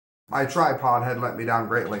My tripod had let me down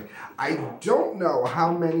greatly. I don't know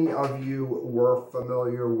how many of you were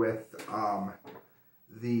familiar with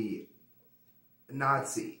the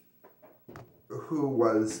Nazi who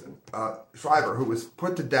was Schreiber, who was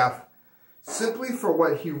put to death simply for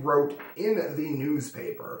what he wrote in the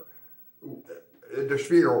newspaper, Der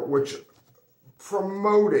Spiegel, which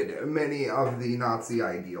promoted many of the Nazi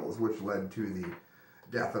ideals, which led to the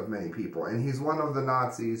death of many people. And he's one of the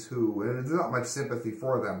Nazis who, and there's not much sympathy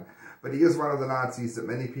for them, but he is one of the Nazis that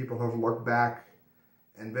many people have looked back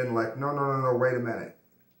and been like, no, wait a minute.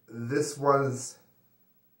 This was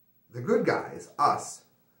the good guys, us,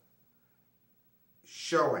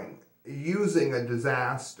 using a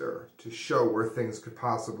disaster to show where things could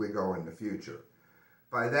possibly go in the future.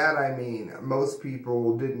 By that I mean, most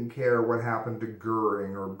people didn't care what happened to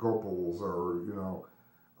Goering or Goebbels or, you know,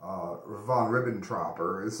 von Ribbentrop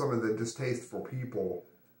or some of the distasteful people,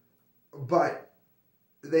 but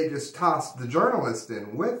they just tossed the journalist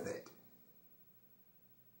in with it.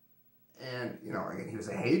 And, you know, again, he was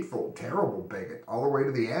a hateful, terrible bigot all the way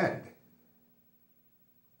to the end.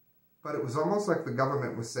 But it was almost like the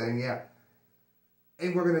government was saying, yeah,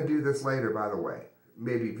 and we're going to do this later, by the way,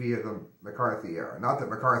 maybe via the McCarthy era. Not that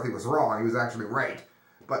McCarthy was wrong, he was actually right.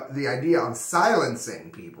 But the idea of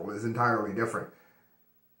silencing people is entirely different.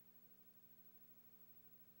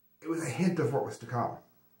 It was a hint of what was to come.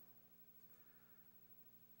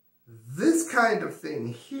 This kind of thing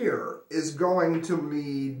here is going to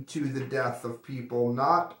lead to the death of people,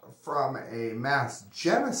 not from a mass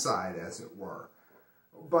genocide, as it were,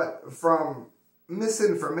 but from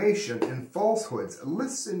misinformation and falsehoods.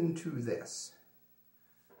 Listen to this.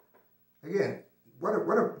 Again, what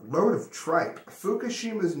a load of tripe.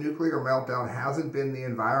 Fukushima's nuclear meltdown hasn't been the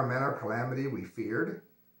environmental calamity we feared.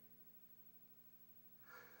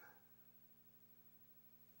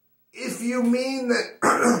 If you mean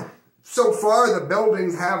that so far the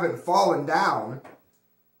buildings haven't fallen down,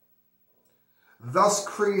 thus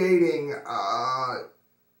creating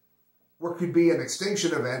what could be an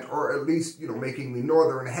extinction event, or at least, you know, making the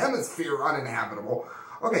northern hemisphere uninhabitable.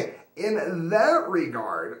 Okay, in that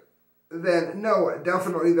regard, then no,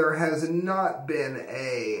 definitely there has not been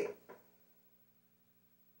a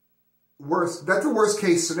worse, that's a worst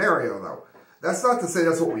case scenario though. That's not to say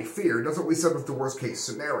that's what we feared. That's what we said was the worst case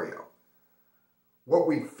scenario. What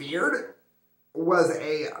we feared was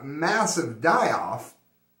a massive die-off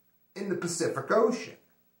in the Pacific Ocean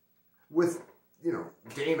with, you know,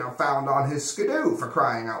 Dana found on his skidoo, for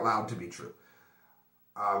crying out loud, to be true.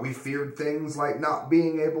 We feared things like not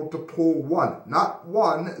being able to pull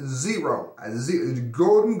zero,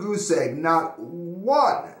 golden goose egg, not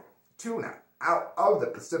one tuna out of the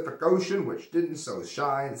Pacific Ocean, which didn't show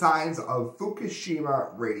signs of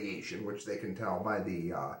Fukushima radiation, which they can tell by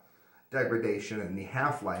the degradation and the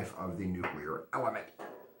half-life of the nuclear element.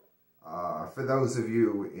 For those of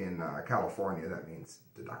you in California, that means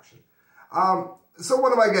deduction. So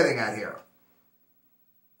what am I getting at here?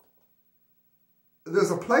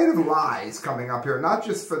 There's a plate of lies coming up here, not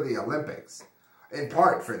just for the Olympics, in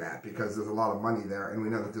part for that, because there's a lot of money there, and we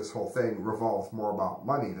know that this whole thing revolves more about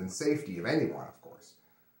money than safety of anyone, of course.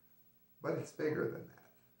 But it's bigger than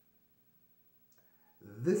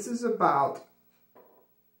that. This is about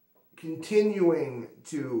continuing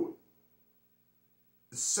to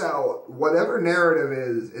sell whatever narrative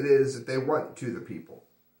it is that they want to the people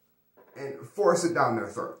and force it down their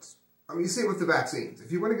throats. I mean, you see it with the vaccines.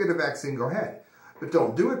 If you want to get a vaccine, go ahead. But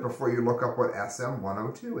don't do it before you look up what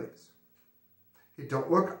SM-102 is.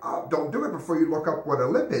 Don't do it before you look up what a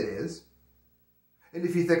lipid is. And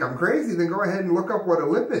if you think I'm crazy, then go ahead and look up what a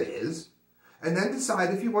lipid is, and then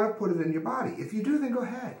decide if you want to put it in your body. If you do, then go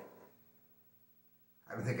ahead.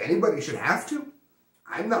 I don't think anybody should have to.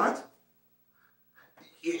 I'm not.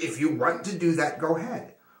 If you want to do that, go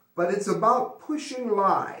ahead. But it's about pushing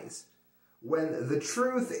lies when the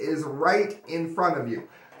truth is right in front of you.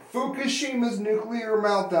 Fukushima's nuclear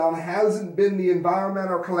meltdown hasn't been the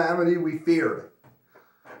environmental calamity we feared.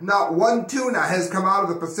 Not one tuna has come out of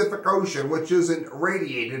the Pacific Ocean which isn't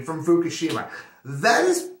radiated from Fukushima. That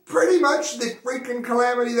is pretty much the freaking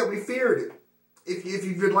calamity that we feared. If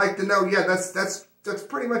you'd like to know, yeah, that's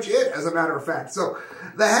pretty much it, as a matter of fact. So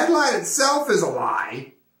the headline itself is a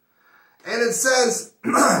lie, and it says,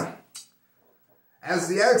 as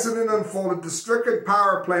the accident unfolded, the Strickett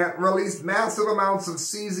power plant released massive amounts of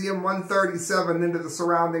cesium-137 into the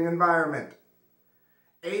surrounding environment.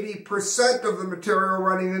 80% of the material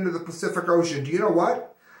running into the Pacific Ocean. Do you know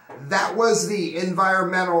what? That was the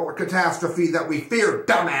environmental catastrophe that we feared,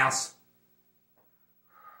 dumbass.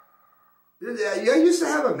 Yeah, I used to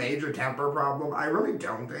have a major temper problem. I really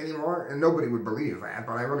don't anymore, and nobody would believe that,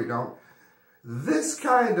 but I really don't. This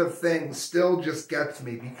kind of thing still just gets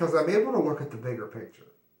me because I'm able to look at the bigger picture.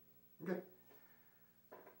 Okay?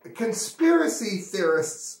 Conspiracy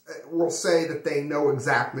theorists will say that they know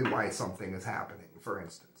exactly why something is happening, for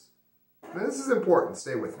instance. Now, this is important.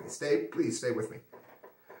 Stay with me. Please stay with me.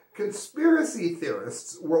 Conspiracy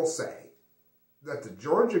theorists will say that the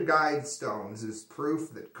Georgia Guidestones is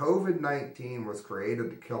proof that COVID-19 was created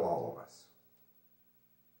to kill all of us.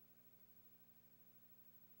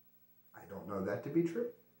 I don't know that to be true.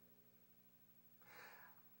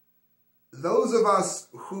 Those of us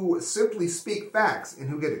who simply speak facts and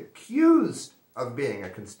who get accused of being a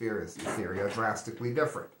conspiracy theory are drastically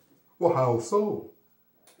different. Well, how so?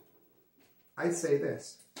 I say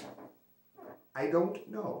this. I don't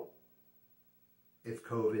know if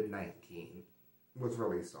COVID-19 was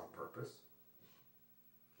released on purpose.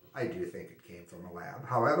 I do think it came from a lab.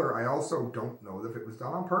 However, I also don't know if it was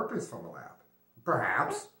done on purpose from a lab.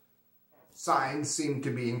 Perhaps. Signs seem to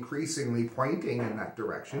be increasingly pointing in that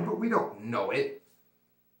direction, but we don't know it.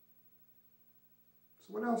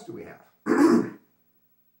 So what else do we have?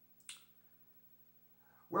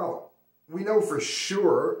 Well, we know for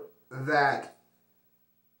sure that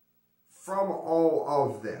from all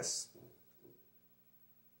of this,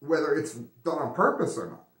 whether it's done on purpose or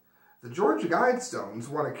not, the Georgia Guidestones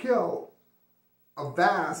want to kill a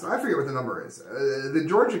vast, I forget what the number is, the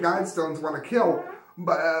Georgia Guidestones want to kill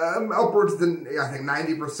upwards than, I think,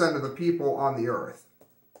 90% of the people on the earth.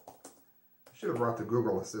 I should have brought the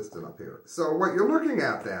Google Assistant up here. So what you're looking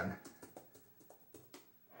at then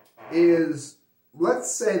is, let's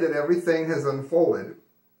say that everything has unfolded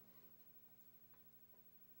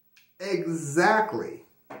exactly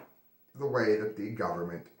the way that the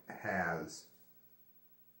government has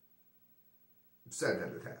said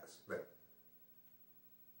that it has. That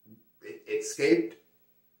it escaped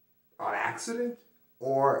on accident,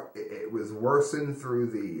 or it was worsened through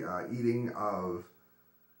the eating of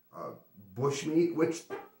bushmeat, which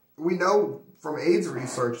we know from AIDS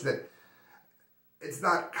research that it's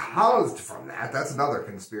not caused from that. That's another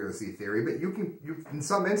conspiracy theory, but in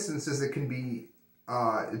some instances it can be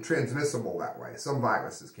transmissible that way. Some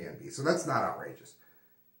viruses can be, so that's not outrageous.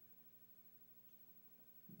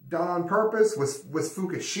 Done on purpose? Was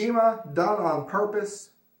Fukushima done on purpose?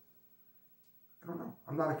 I don't know.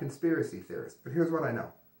 I'm not a conspiracy theorist, but here's what I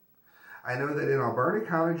know. I know that in Alberta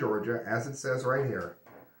County, Georgia, as it says right here,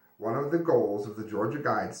 one of the goals of the Georgia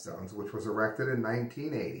Guidestones, which was erected in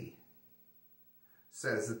 1980,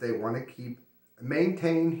 says that they want to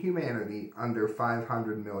maintain humanity under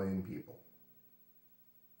 500 million people.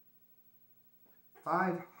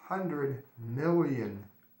 500 million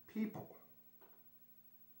people.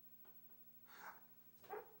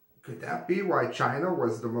 Could that be why China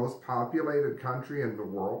was the most populated country in the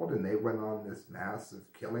world and they went on this massive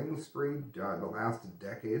killing spree that lasted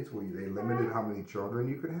decades where they limited how many children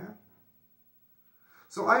you could have?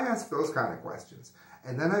 So I ask those kind of questions,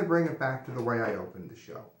 and then I bring it back to the way I opened the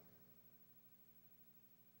show.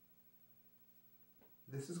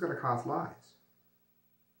 This is going to cost lives.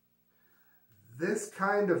 This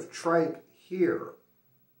kind of tripe here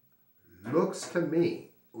looks to me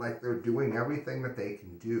like they're doing everything that they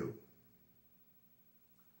can do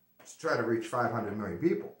to try to reach 500 million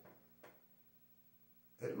people.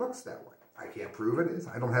 It looks that way. I can't prove it is.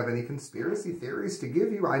 I don't have any conspiracy theories to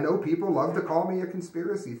give you. I know people love to call me a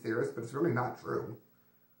conspiracy theorist, but it's really not true.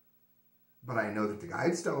 But I know that the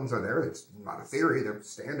Guidestones are there. It's not a theory. They're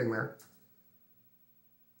standing there.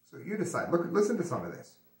 So you decide. Listen to some of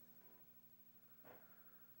this.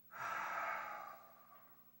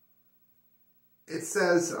 It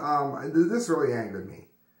says, this really angered me.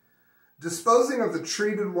 Disposing of the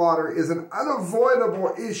treated water is an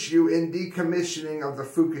unavoidable issue in decommissioning of the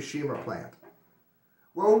Fukushima plant.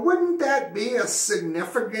 Well, wouldn't that be a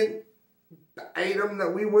significant item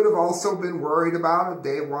that we would have also been worried about at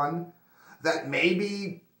day one? That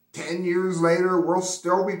maybe 10 years later, we'll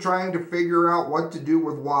still be trying to figure out what to do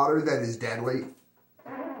with water that is deadly.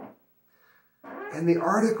 And the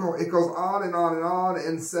article, it goes on and on and on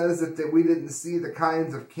and says that we didn't see the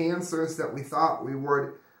kinds of cancers that we thought we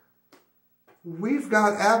would. We've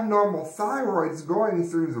got abnormal thyroids going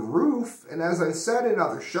through the roof. And as I said in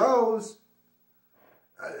other shows,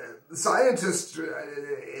 scientists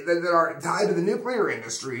that are tied to the nuclear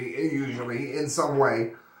industry, usually in some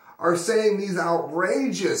way, are saying these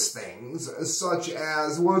outrageous things, such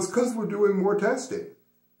as, well, it's because we're doing more testing.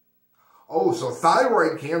 Oh, so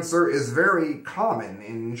thyroid cancer is very common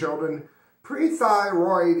in children.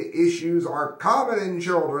 Pre-thyroid issues are common in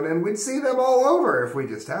children, and we'd see them all over if we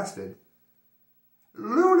just tested.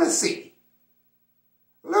 lunacy.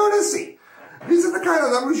 Lunacy. These are the kind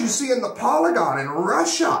of numbers you see in the Polygon in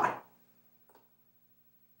Russia.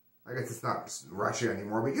 I guess it's not Russia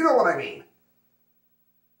anymore, but you know what I mean.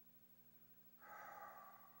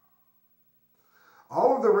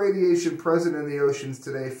 All of the radiation present in the oceans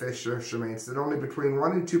today, fishermen said, only between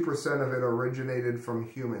 1% and 2% of it originated from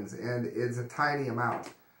humans, and it's a tiny amount.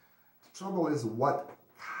 The trouble is, what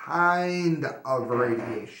kind of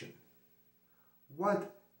radiation?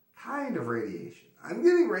 What kind of radiation? I'm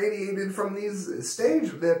getting radiated from these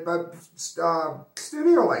studio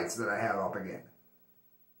lights that I have up again.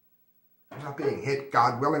 I'm not being hit,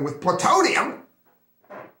 God willing, with plutonium.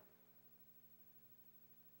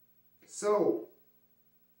 So,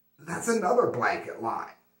 that's another blanket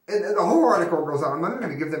lie. And the whole article goes on. I'm not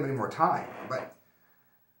going to give them any more time, but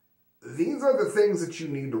these are the things that you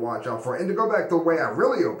need to watch out for. And to go back to the way I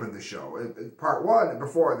really opened the show, in part one,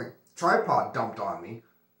 before the tripod dumped on me,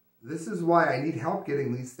 this is why I need help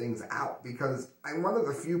getting these things out, because I'm one of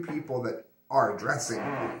the few people that are addressing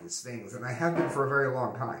these things, and I have been for a very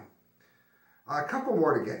long time. A couple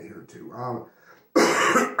more to get here, too.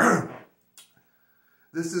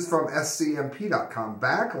 This is from scmp.com.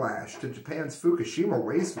 Backlash to Japan's Fukushima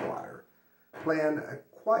wastewater plan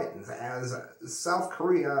quietens as South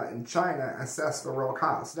Korea and China assess the real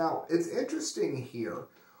cost. Now, it's interesting here.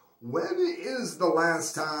 When is the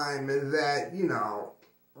last time that, you know,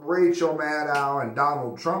 Rachel Maddow and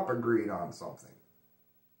Donald Trump agreed on something?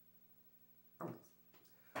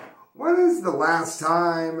 When is the last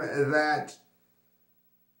time that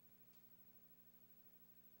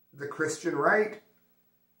the Christian right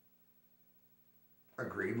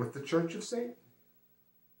agreed with the Church of Satan?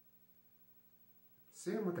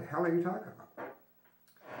 Sam, what the hell are you talking about?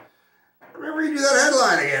 Let me read you that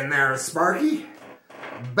headline again there, Sparky.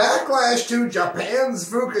 Backlash to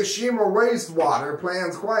Japan's Fukushima wastewater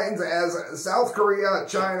plans quietens as South Korea,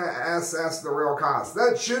 China assess the real cost.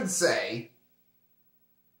 That should say,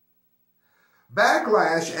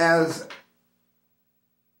 backlash as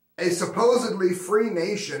a supposedly free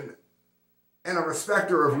nation and a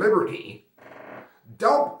respecter of liberty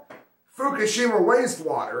dump Fukushima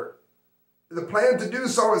wastewater. The plan to do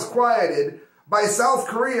so is quieted by South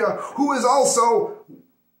Korea, who is also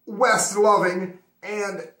West-loving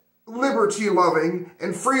and liberty-loving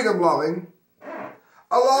and freedom-loving,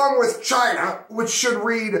 along with China, which should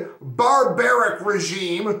read barbaric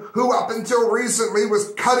regime, who up until recently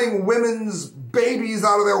was cutting women's babies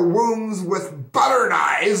out of their wombs with butter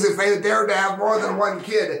knives if they dared to have more than one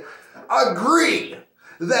kid, agree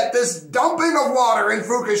that this dumping of water in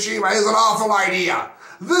Fukushima is an awful idea.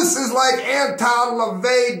 This is like Anton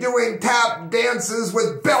LaVey doing tap dances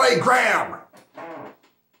with Billy Graham.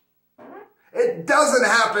 It doesn't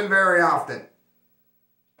happen very often.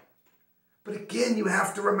 But again, you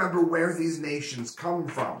have to remember where these nations come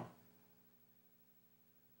from.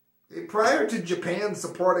 Prior to Japan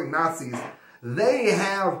supporting Nazis, they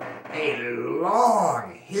have a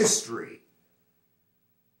long history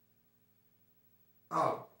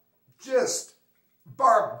of just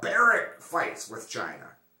barbaric fights with China.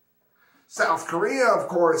 South Korea, of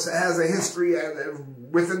course, has a history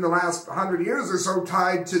within the last 100 years or so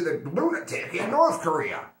tied to the lunatic in North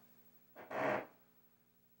Korea.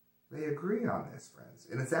 They agree on this, friends.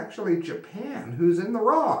 And it's actually Japan who's in the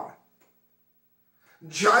wrong.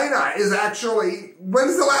 China is actually...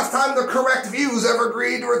 When's the last time the correct views ever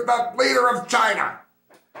agreed with the leader of China?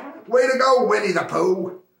 Way to go, Winnie the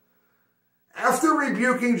Pooh. After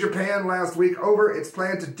rebuking Japan last week over its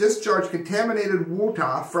plan to discharge contaminated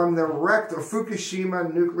water from the wrecked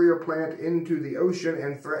Fukushima nuclear plant into the ocean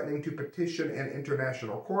and threatening to petition an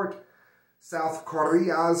international court, South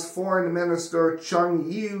Korea's Foreign Minister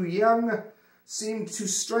Chung Eui-young seemed to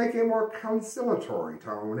strike a more conciliatory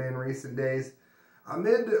tone in recent days.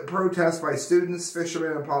 Amid protests by students,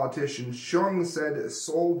 fishermen, and politicians, Chung said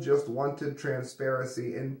Seoul just wanted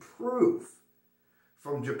transparency and proof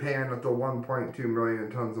from Japan that the 1.2 million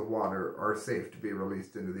tons of water are safe to be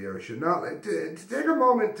released into the ocean. Now, to take a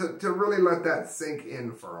moment to really let that sink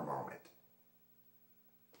in for a moment.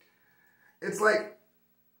 It's like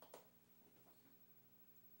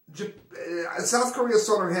South Korea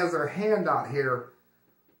sort of has their hand out here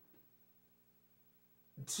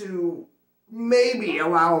to maybe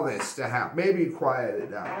allow this to happen, maybe quiet it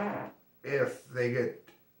down if they get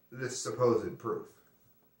this supposed proof.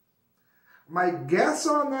 My guess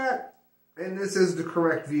on that, and this is the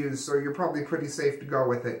correct views, so you're probably pretty safe to go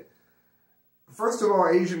with it. First of all,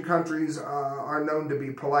 Asian countries are known to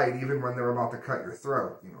be polite even when they're about to cut your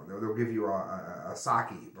throat. You know, they'll give you a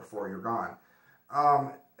sake before you're gone.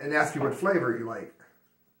 And ask you what flavor you like.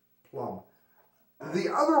 Plum.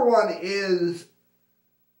 The other one is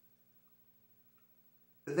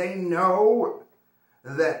they know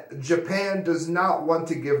that Japan does not want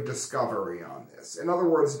to give discovery on this. In other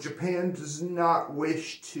words, Japan does not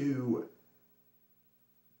wish to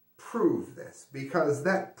prove this because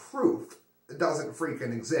that proof doesn't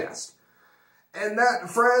freaking exist. And that,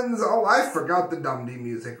 friends, oh, I forgot the Dum-Dee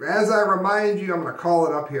music. As I remind you, I'm going to call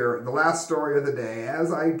it up here, the last story of the day.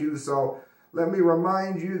 As I do so, let me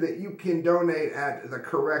remind you that you can donate at the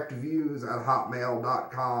correct views at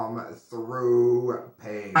hotmail.com through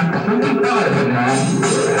pay.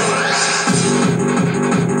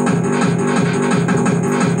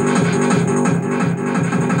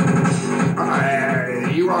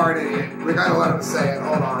 You are an idiot. We gotta let him say it.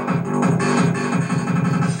 Hold on.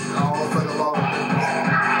 Oh, for the love of goodness.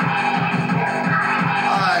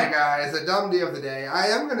 Alright, guys, the Dum-Dee of the day. I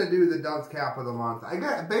am gonna do the Dunce Cap of the month.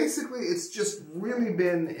 Basically, it's just really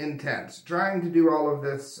been intense. Trying to do all of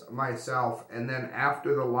this myself, and then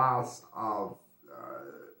after the loss of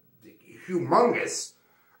the humongous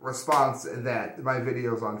response that my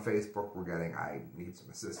videos on Facebook were getting, I need some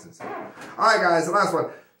assistance. Alright, guys, the last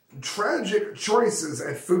one. Tragic choices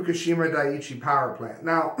at Fukushima Daiichi power plant.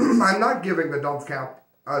 Now, I'm not giving the Dunce Cap,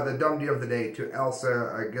 the Dum-Dee of the day to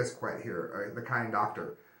Elsa Gisquet here, the kind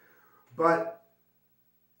doctor. But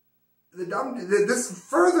this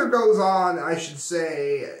further goes on, I should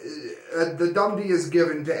say, the Dum-Dee is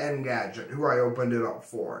given to Engaget, who I opened it up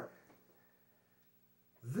for.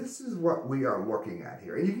 This is what we are looking at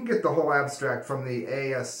here. And you can get the whole abstract from the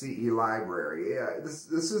ASCE library.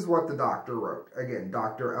 This is what the doctor wrote. Again,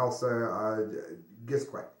 Dr. Elsa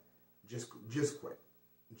Gisquet. Gisquet,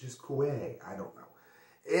 I don't know.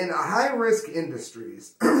 In high-risk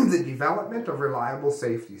industries, the development of reliable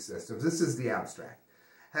safety systems, this is the abstract,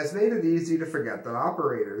 has made it easy to forget that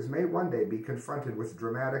operators may one day be confronted with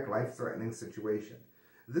dramatic, life-threatening situation.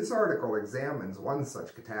 This article examines one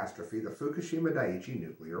such catastrophe, the Fukushima Daiichi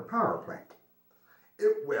nuclear power plant.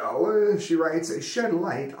 It will, she writes, shed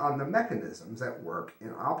light on the mechanisms at work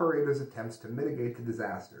in operators' attempts to mitigate the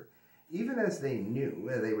disaster, even as they knew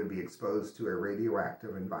they would be exposed to a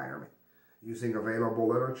radioactive environment. Using available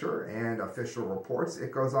literature and official reports,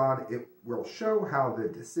 it goes on, it will show how the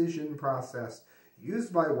decision process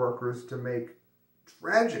used by workers to make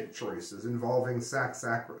tragic choices involving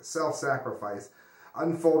self-sacrifice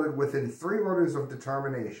unfolded within 3 orders of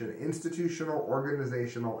determination: institutional,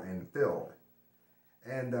 organizational, and field.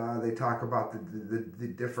 And they talk about the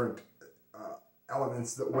different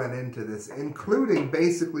elements that went into this, including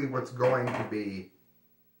basically what's going to be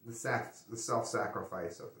the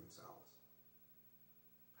self-sacrifice of themselves.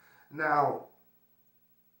 Now,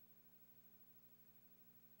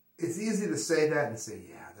 it's easy to say that and say,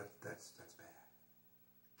 yeah, that's bad.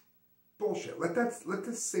 Bullshit. Let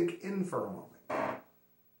this sink in for a moment.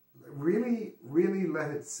 Really, really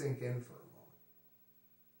let it sink in for a moment.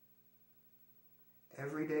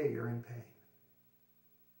 Every day you're in pain.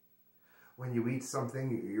 When you eat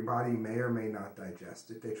something, your body may or may not digest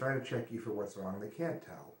it. They try to check you for what's wrong. They can't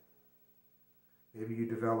tell. Maybe you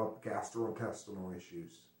develop gastrointestinal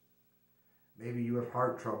issues. Maybe you have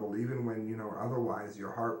heart trouble, even when, otherwise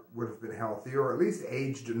your heart would have been healthy, or at least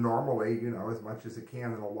aged normally, as much as it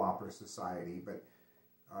can in a whopper society. But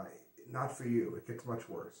not for you. It gets much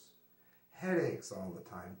worse. Headaches all the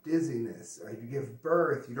time, dizziness. You give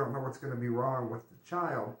birth, you don't know what's going to be wrong with the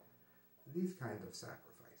child. These kinds of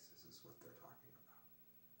sacrifices is what they're talking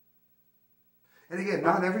about. And again,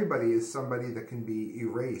 not everybody is somebody that can be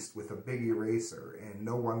erased with a big eraser and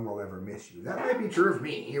no one will ever miss you. That might be true of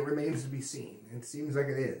me. It remains to be seen. It seems like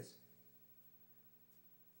it is.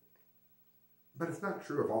 But it's not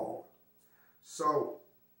true of all. So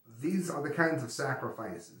these are the kinds of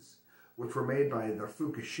sacrifices which were made by the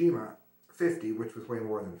Fukushima 50, which was way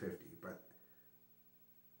more than 50, but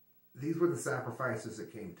these were the sacrifices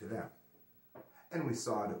that came to them. And we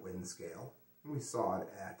saw it at Windscale, we saw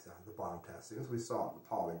it at the bomb testings, we saw it in the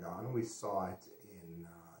Polygon, we saw it in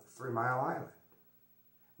 3 Mile Island,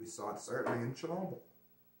 we saw it certainly in Chernobyl,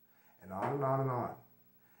 and on and on and on.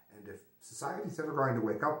 And if society's ever going to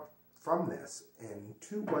wake up from this and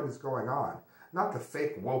to what is going on, not the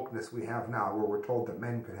fake wokeness we have now where we're told that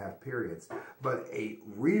men could have periods, but a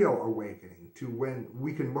real awakening to when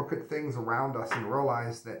we can look at things around us and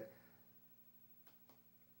realize that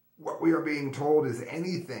what we are being told is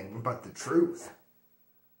anything but the truth.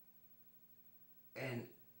 And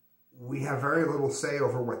we have very little say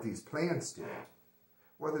over what these plants do.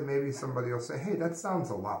 Or then maybe somebody will say, hey, that sounds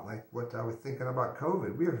a lot like what I was thinking about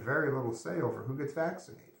COVID. We have very little say over who gets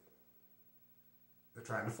vaccinated. They're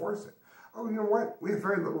trying to force it. Oh, you know what? We have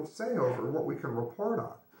very little say over what we can report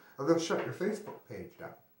on. or they'll shut your Facebook page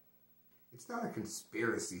down. It's not a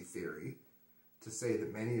conspiracy theory to say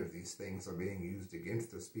that many of these things are being used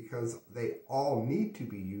against us, because they all need to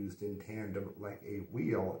be used in tandem like a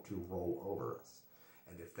wheel to roll over us.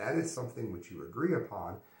 And if that is something which you agree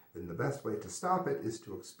upon, then the best way to stop it is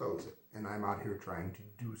to expose it. And I'm out here trying to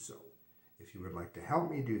do so. If you would like to help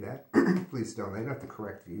me do that, please donate at the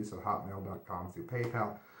correct views at hotmail.com through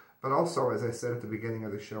PayPal. But also, as I said at the beginning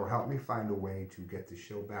of the show, help me find a way to get the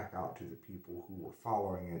show back out to the people who were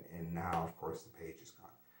following it. And now, of course, the page is gone.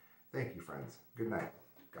 Thank you, friends. Good night.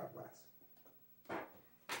 God bless.